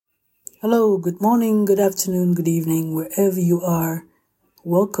Hello, good morning, good afternoon, good evening, wherever you are.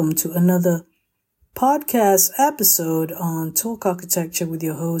 Welcome to another podcast episode on Talk Architecture with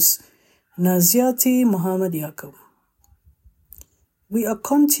your host, Naziati Muhammad Yaqub. We are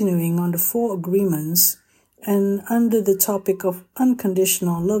continuing on the 4 agreements and under the topic of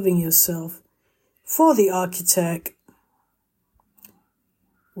unconditional loving yourself. For the architect,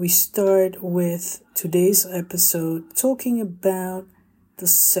 we start with today's episode talking about the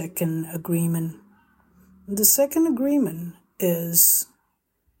second agreement. The second agreement is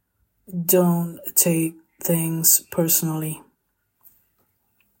don't take things personally.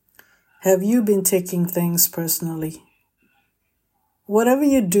 Have you been taking things personally? Whatever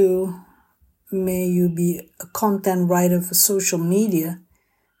you do, may you be a content writer for social media,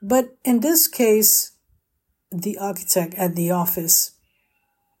 but in this case, the architect at the office,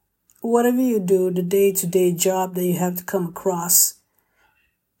 whatever you do, the day-to-day job that you have to come across,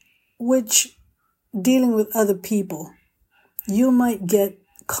 which dealing with other people, you might get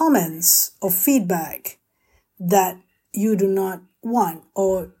comments or feedback that you do not want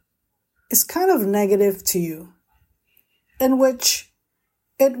or is kind of negative to you, in which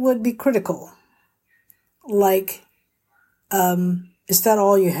it would be critical. Like, is that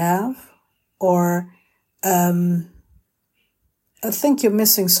all you have? Or, I think you're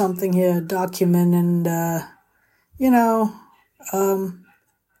missing something here, a document, and,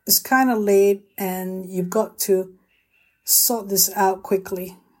 it's kind of late and you've got to sort this out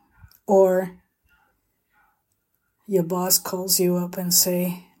quickly. Or your boss calls you up and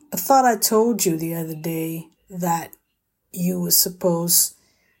say, I thought I told you the other day that you were supposed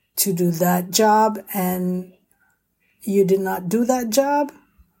to do that job and you did not do that job.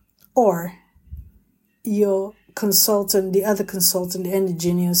 Or your consultant, the other consultant, the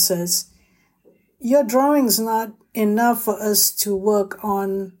engineer says, your drawing's not enough for us to work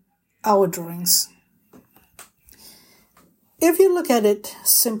on our drawings. If you look at it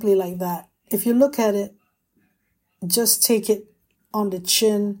simply like that, if you look at it, just take it on the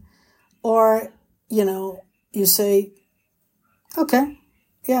chin, or, you say, okay,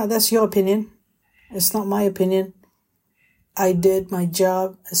 yeah, that's your opinion. It's not my opinion. I did my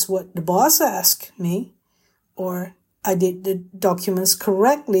job as what the boss asked me, or I did the documents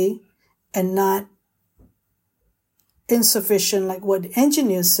correctly and not insufficient like what the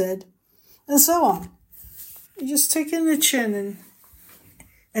engineer said, and so on. You just take it in the chin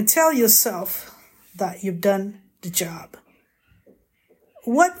and tell yourself that you've done the job.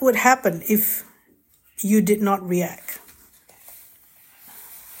 What would happen if you did not react?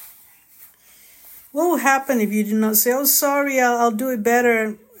 What will happen if you did not say, oh, sorry, I'll do it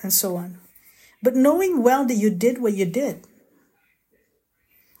better, and so on? But knowing well that you did what you did,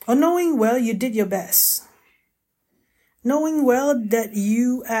 or knowing well you did your best, knowing well that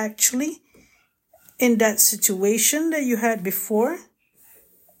you actually, in that situation that you had before,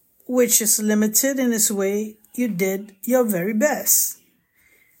 which is limited in its way, you did your very best.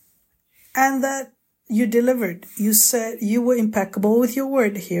 And that you delivered. You said you were impeccable with your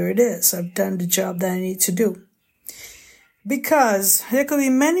word. Here it is. I've done the job that I need to do. Because there could be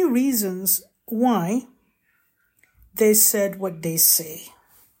many reasons why they said what they say.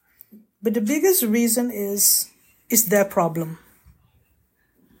 But the biggest reason is their problem.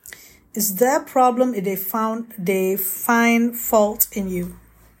 It's their problem if they find fault in you,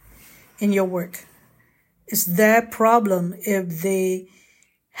 in your work. It's their problem if they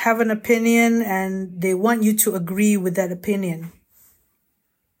have an opinion and they want you to agree with that opinion.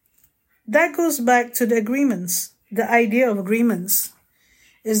 That goes back to the agreements. The idea of agreements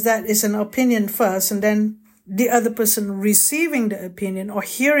is that it's an opinion first, and then the other person receiving the opinion or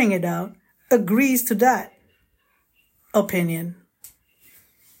hearing it out agrees to that opinion.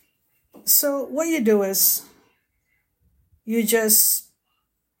 So what you do is you just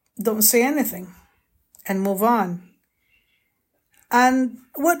don't say anything and move on. And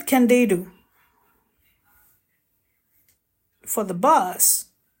what can they do? For the boss,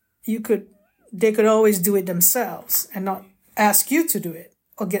 they could always do it themselves and not ask you to do it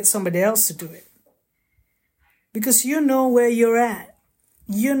or get somebody else to do it. Because you know where you're at.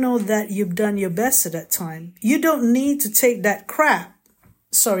 You know that you've done your best at that time. You don't need to take that crap.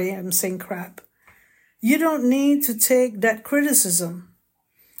 Sorry, I'm saying crap. You don't need to take that criticism.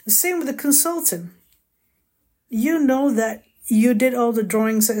 The same with the consultant. You know that you did all the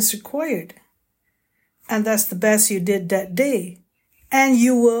drawings that is required. And that's the best you did that day. And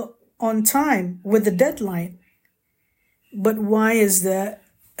you were on time with the deadline. But why is there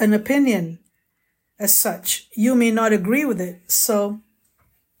an opinion as such? You may not agree with it. So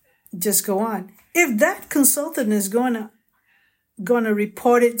just go on. If that consultant is going to going to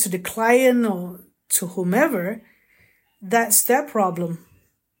report it to the client or to whomever, that's their problem.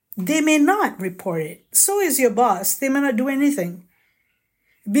 They may not report it. So is your boss. They may not do anything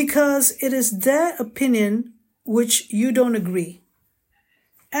because it is their opinion which you don't agree.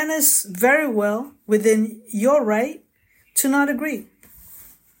 And it's very well within your right to not agree.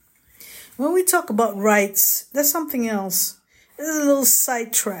 When we talk about rights, there's something else. There's a little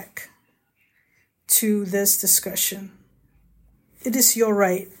sidetrack to this discussion. It is your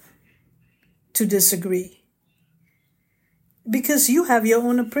right to disagree because you have your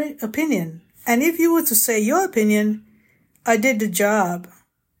own opinion. And if you were to say your opinion, I did the job.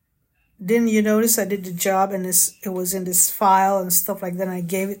 Didn't you notice I did the job and it was in this file and stuff like that and I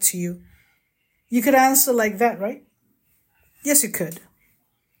gave it to you? You could answer like that, right? Yes, you could.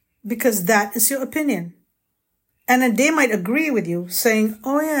 Because that is your opinion. And then they might agree with you saying,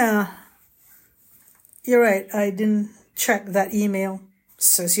 oh yeah, you're right, I didn't check that email,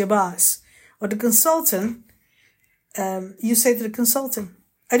 says your boss. Or the consultant, you say to the consultant,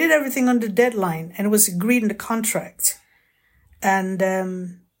 I did everything on the deadline and it was agreed in the contract. And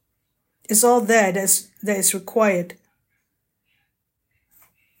it's all there that is required.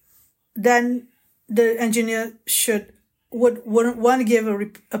 Then the engineer would want to give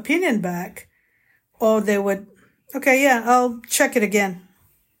an opinion back, or they would, okay, yeah, I'll check it again.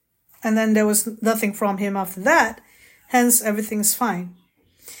 And then there was nothing from him after that. Hence, everything's fine.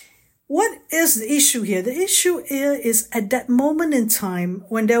 What is the issue here? The issue here is at that moment in time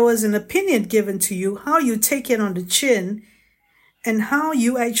when there was an opinion given to you, how you take it on the chin and how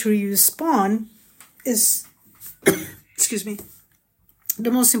you actually respond is, excuse me,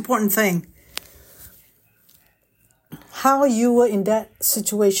 the most important thing. How you were in that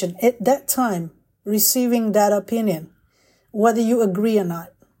situation at that time, receiving that opinion, whether you agree or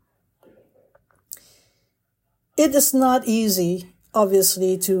not. It is not easy,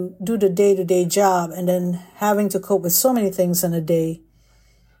 obviously, to do the day-to-day job and then having to cope with so many things in a day.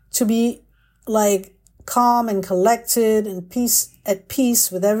 To be like calm and collected and at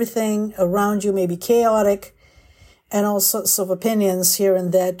peace with everything around you may be chaotic and all sorts of opinions here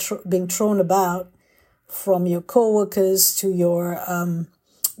and there being thrown about from your coworkers to your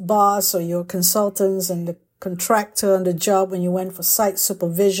boss or your consultants and the contractor on the job when you went for site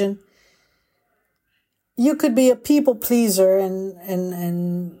supervision. You could be a people pleaser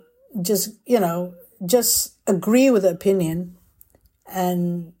and just, just agree with the opinion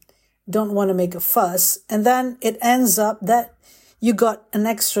and don't want to make a fuss. And then it ends up that you got an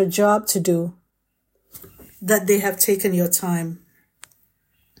extra job to do, that they have taken your time.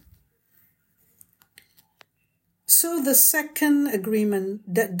 So the second agreement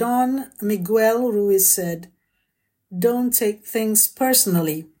that Don Miguel Ruiz said, don't take things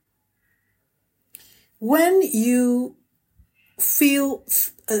personally. When you feel,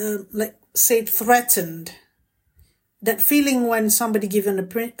 say, threatened, that feeling when somebody gives an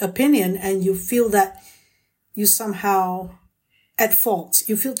opinion and you feel that you somehow at fault,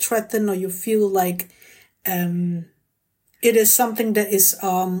 you feel threatened or you feel like it is something that is,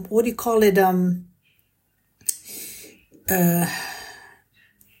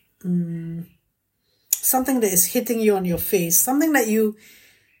 something that is hitting you on your face, something that you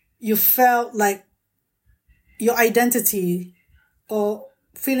felt like your identity or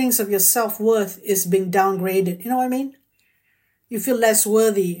feelings of your self-worth is being downgraded. You know what I mean? You feel less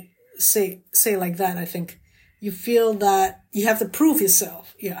worthy, say like that, I think. You feel that you have to prove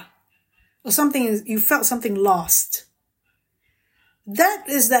yourself, yeah. Or something, you felt something lost. That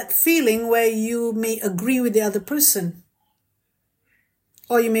is that feeling where you may agree with the other person.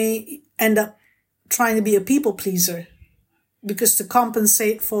 Or you may end up trying to be a people pleaser because to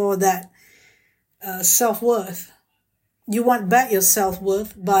compensate for that self-worth. You want back your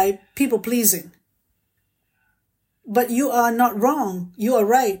self-worth by people pleasing. But you are not wrong. You are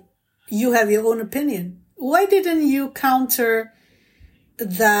right. You have your own opinion. Why didn't you counter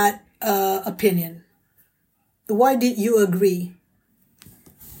that opinion? Why did you agree?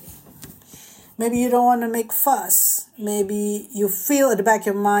 Maybe you don't want to make fuss. Maybe you feel at the back of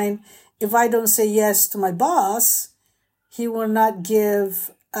your mind, if I don't say yes to my boss, he will not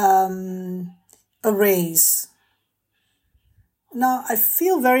give a raise. Now, I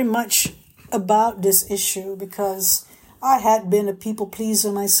feel very much about this issue because I had been a people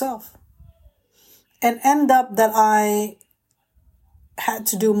pleaser myself and end up that I had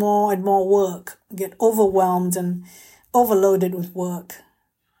to do more and more work, get overwhelmed and overloaded with work.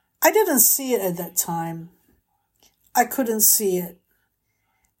 I didn't see it at that time. I couldn't see it.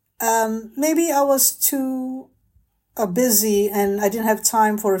 Maybe I was too busy and I didn't have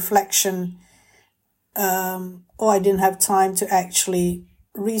time for reflection or I didn't have time to actually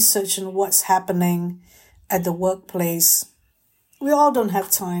research on what's happening at the workplace. We all don't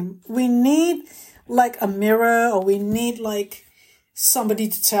have time. We need like a mirror, or we need like somebody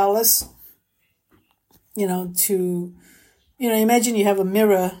to tell us, imagine you have a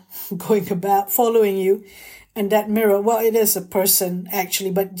mirror going about following you, and that mirror, well, it is a person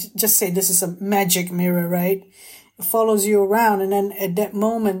actually, but just say this is a magic mirror, right? It follows you around, and then at that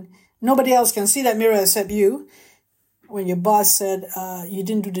moment, nobody else can see that mirror except you. When your boss said, you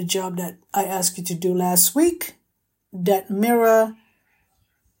didn't do the job that I asked you to do last week, that mirror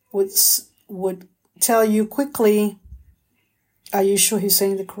would tell you quickly, are you sure he's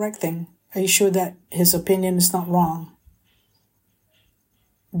saying the correct thing? Are you sure that his opinion is not wrong?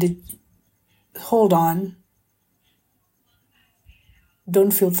 Hold on.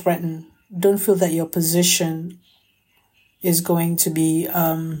 Don't feel threatened. Don't feel that your position is going to be,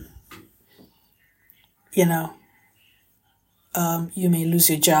 you may lose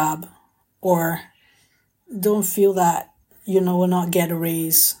your job, or don't feel that, will not get a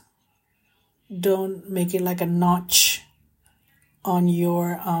raise. Don't make it like a notch on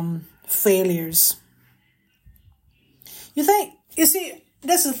your failures. You see,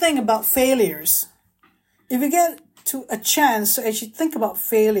 that's the thing about failures. If you get to a chance to actually think about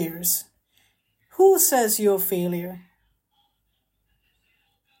failures, who says you're a failure?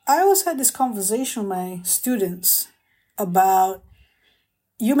 I always had this conversation with my students about,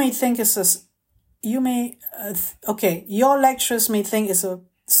 your lecturers may think it's a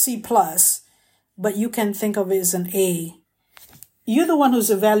C+, but you can think of it as an A. You're the one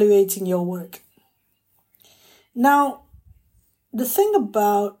who's evaluating your work. Now, the thing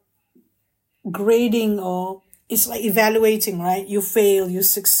about grading, or it's like evaluating, right? You fail, you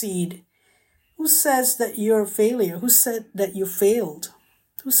succeed. Who says that you're a failure? Who said that you failed?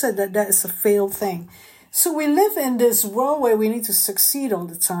 Who said that that is a failed thing? So we live in this world where we need to succeed all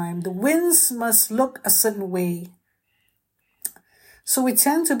the time. The wins must look a certain way. So we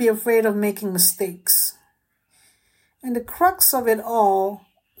tend to be afraid of making mistakes. And the crux of it all,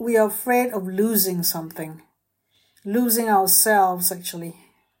 we are afraid of losing something. Losing ourselves, actually.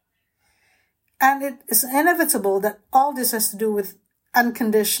 And it is inevitable that all this has to do with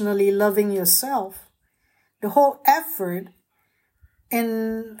unconditionally loving yourself. The whole effort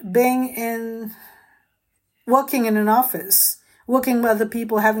in working in an office, working with other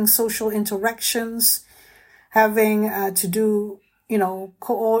people, having social interactions, having to do,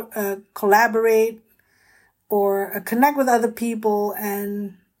 collaborate or connect with other people,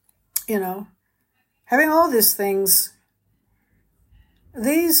 and, having all these things.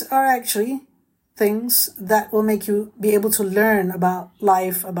 These are actually things that will make you be able to learn about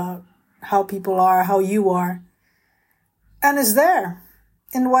life, about how people are, how you are. And it's there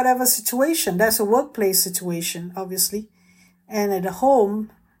in whatever situation. That's a workplace situation, obviously. And at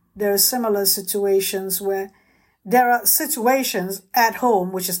home, there are similar situations where there are situations at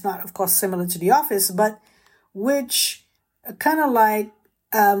home, which is not, of course, similar to the office, but which are kind of like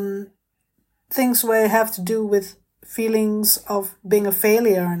things where you have to do with feelings of being a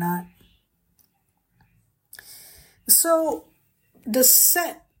failure or not. So the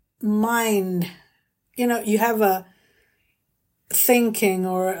set mind, you have a thinking,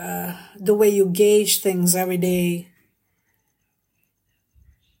 or the way you gauge things every day.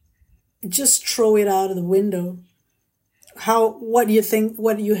 Just throw it out of the window. What do you think,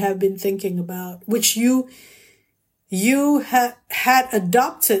 what you have been thinking about, which you had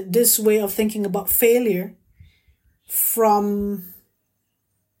adopted this way of thinking about failure from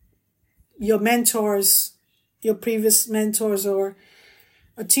your mentors, your previous mentors, or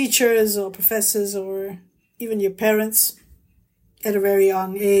teachers, or professors, or even your parents at a very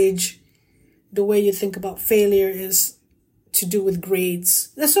young age. The way you think about failure is to do with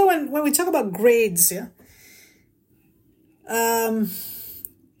grades. So when we talk about grades,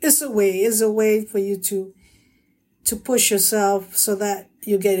 it's a way for you to push yourself so that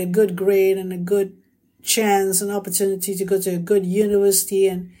you get a good grade and a good chance and opportunity to go to a good university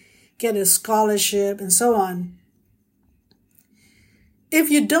and get a scholarship and so on. If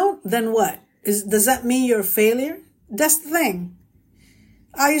you don't, then what? Does that mean you're a failure? That's the thing.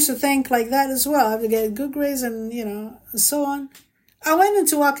 I used to think like that as well. I have to get good grades and, and so on. I went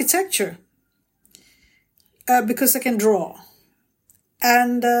into architecture because I can draw.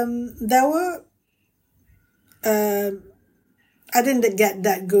 And there were, I didn't get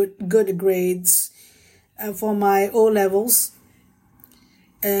that good grades for my O levels,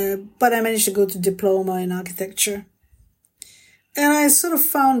 but I managed to go to diploma in architecture. And I sort of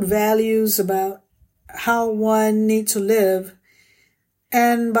found values about how one needs to live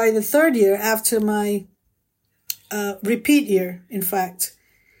And by the third year, after my repeat year, in fact,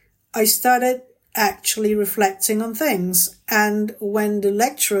 I started actually reflecting on things. And when the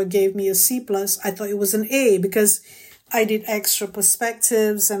lecturer gave me a C plus, I thought it was an A because I did extra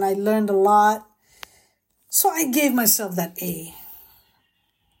perspectives and I learned a lot. So I gave myself that A.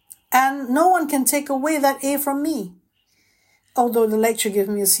 And no one can take away that A from me. Although the lecturer gave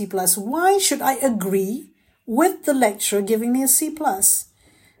me a C plus, why should I agree with the lecturer giving me a C plus?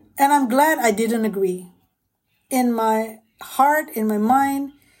 And I'm glad I didn't agree. In my heart, in my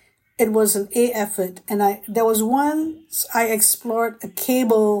mind, it was an A effort. And there was once I explored a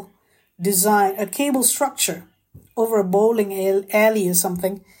cable design, a cable structure over a bowling alley or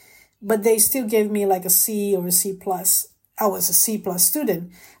something, but they still gave me like a C or a C plus. I was a C plus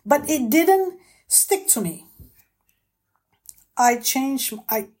student, but it didn't stick to me. I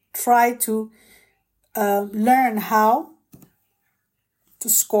tried to learn how to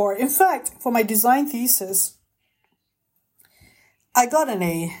score. In fact, for my design thesis, I got an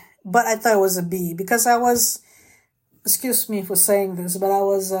A, but I thought it was a B because I was, excuse me for saying this, but I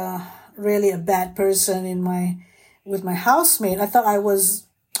was really a bad person with my housemate. I thought I was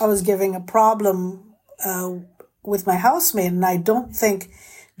giving a problem with my housemate, and I don't think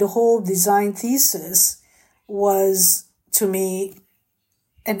the whole design thesis was to me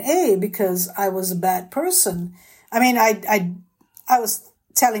an A because I was a bad person. I mean, I was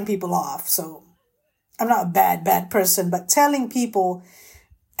telling people off, so I'm not a bad person, but telling people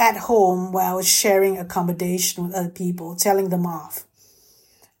at home while I was sharing accommodation with other people, telling them off.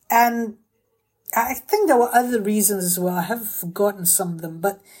 And I think there were other reasons as well. I have forgotten some of them,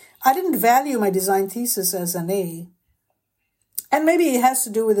 but I didn't value my design thesis as an A. And maybe it has to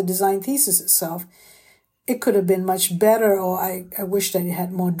do with the design thesis itself. It could have been much better, or I wish that it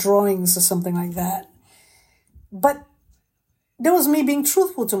had more drawings or something like that. But there was me being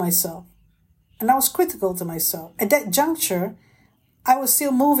truthful to myself. And I was critical to myself. At that juncture, I was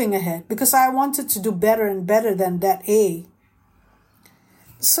still moving ahead because I wanted to do better and better than that A.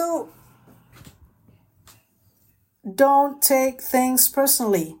 So don't take things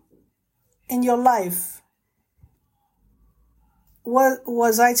personally in your life.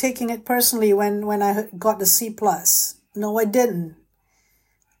 Was I taking it personally when I got the C plus? No, I didn't.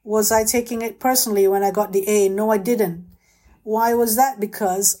 Was I taking it personally when I got the A? No, I didn't. Why was that?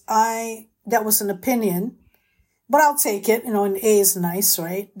 Because that was an opinion, but I'll take it. An A is nice,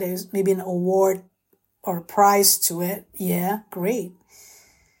 right? There's maybe an award or a prize to it. Yeah, great.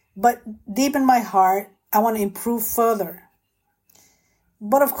 But deep in my heart, I want to improve further.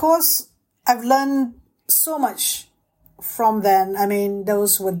 But of course, I've learned so much from then. I mean,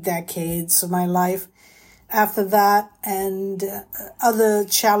 those were decades of my life after that, and other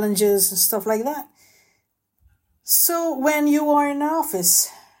challenges and stuff like that. So when you are in office,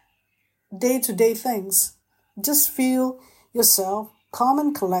 day-to-day things, just feel yourself calm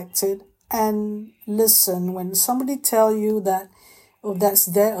and collected and listen when somebody tell you that, oh, that's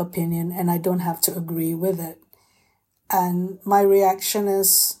their opinion and I don't have to agree with it. And my reaction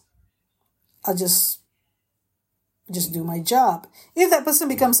is, I'll just do my job. If that person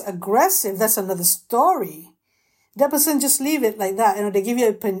becomes aggressive, that's another story. That person just leave it like that. They give you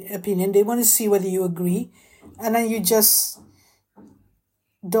an opinion. They want to see whether you agree. And then you just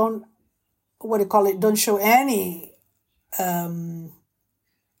don't, don't show anything.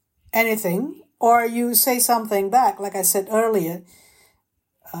 Or you say something back, like I said earlier,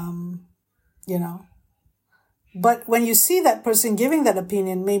 But when you see that person giving that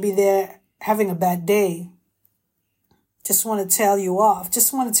opinion, maybe they're having a bad day. Just want to tell you off.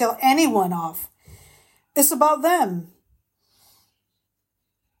 Just want to tell anyone off. It's about them.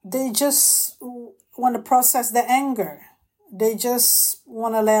 They just want to process their anger. They just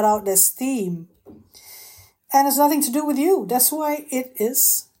want to let out their steam. And it's nothing to do with you. That's why it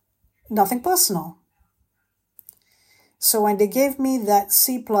is nothing personal. So when they gave me that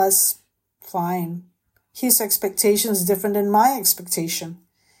C plus, fine. His expectation is different than my expectation.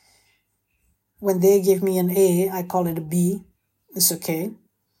 When they give me an A, I call it a B. It's okay.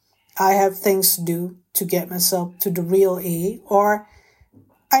 I have things to do to get myself to the real A, or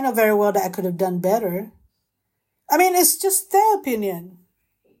I know very well that I could have done better. I mean, it's just their opinion.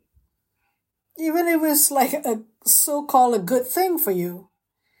 Even if it's like a so-called a good thing for you.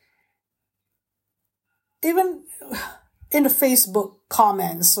 Even in the Facebook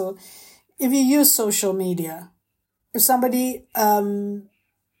comments, so if you use social media, if somebody, the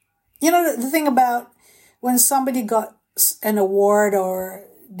thing about when somebody got an award or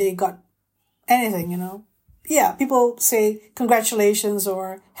they got anything, yeah, people say congratulations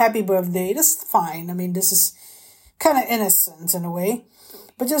or happy birthday. That's fine. I mean, this is kind of innocent in a way.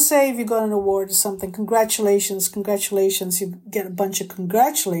 But just say if you got an award or something, congratulations, you get a bunch of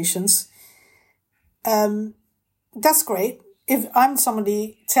congratulations. That's great. If I'm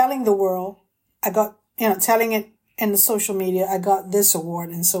somebody telling the world, telling it in the social media, I got this award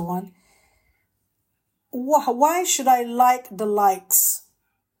and so on. Why should I like the likes?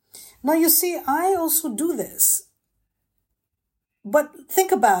 Now, you see, I also do this. But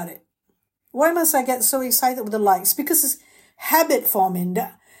think about it. Why must I get so excited with the likes? Because it's habit forming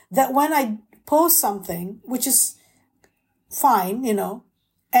that when I post something, which is fine,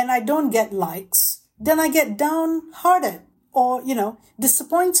 and I don't get likes, then I get downhearted or,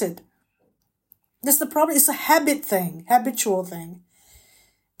 disappointed. That's the problem. It's a habitual thing.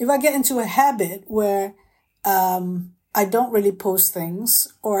 If I get into a habit where I don't really post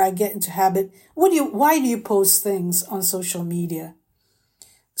things, or I get into habit, why do you post things on social media?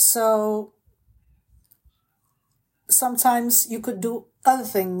 So sometimes you could do other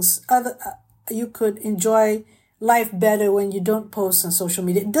things. You could enjoy life better when you don't post on social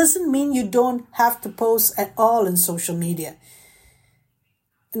media. It doesn't mean you don't have to post at all in social media.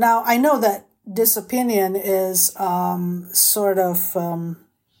 Now, I know that this opinion is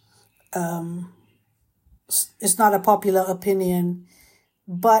it's not a popular opinion,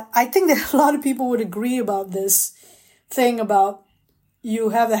 but I think that a lot of people would agree about this thing about you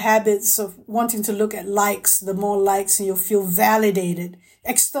have the habits of wanting to look at likes. The more likes, and you feel validated.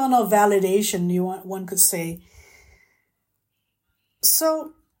 External validation, one could say.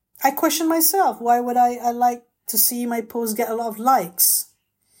 So I question myself, why would I like to see my post get a lot of likes?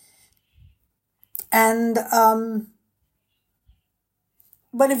 And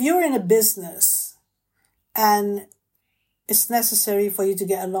but if you're in a business and it's necessary for you to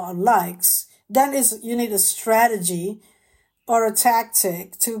get a lot of likes, then you need a strategy or a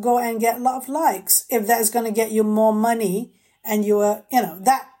tactic to go and get a lot of likes. If that's going to get you more money and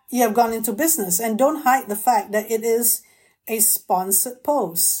that you have gone into business, and don't hide the fact that it is a sponsored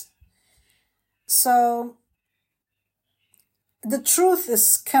post. So the truth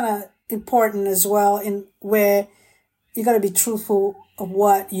is kind of important as well, in where you got to be truthful of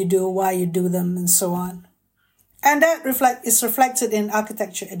what you do, why you do them, and so on. And that is reflected in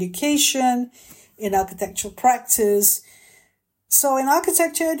architecture education, in architectural practice. So in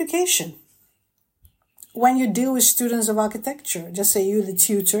architecture education, when you deal with students of architecture, just say you're the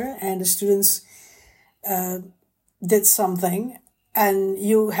tutor and the students did something and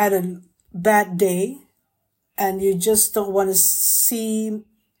you had a bad day and you just don't want to see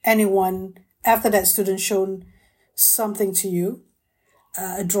anyone after that student shown something to you,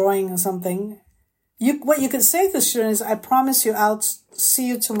 a drawing or something. What you could say to the student is, I promise you I'll see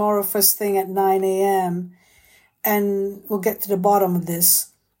you tomorrow first thing at 9 a.m. and we'll get to the bottom of this.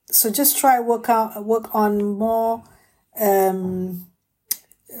 So just try work on more,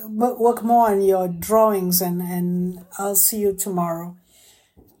 work more on your drawings and I'll see you tomorrow.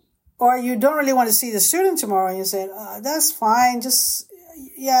 Or you don't really want to see the student tomorrow and you say, that's fine, just,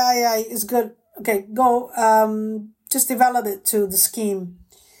 yeah, it's good. Okay, go, just develop it to the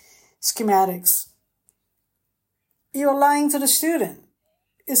schematics. You're lying to the student.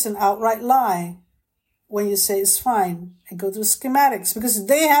 It's an outright lie when you say it's fine and go to the schematics, because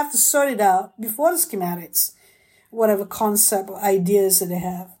they have to sort it out before the schematics, whatever concept or ideas that they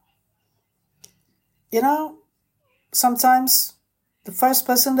have. Sometimes the first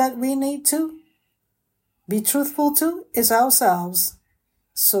person that we need to be truthful to is ourselves,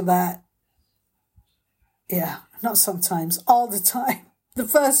 so that, not sometimes, all the time, the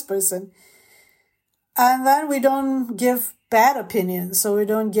first person. And then we don't give bad opinions, so we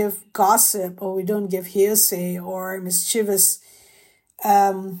don't give gossip, or we don't give hearsay or mischievous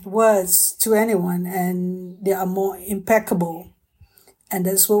words to anyone, and they are more impeccable. And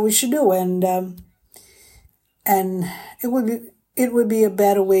that's what we should do. And it would be a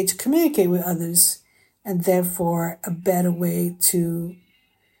better way to communicate with others, and therefore a better way to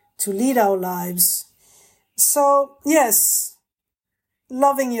lead our lives. So yes,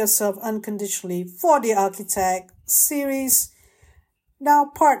 loving yourself unconditionally for the Architect series.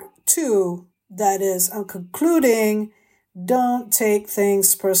 Now part 2, that is, I'm concluding, don't take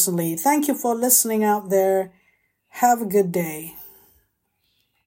things personally. Thank you for listening out there. Have a good day.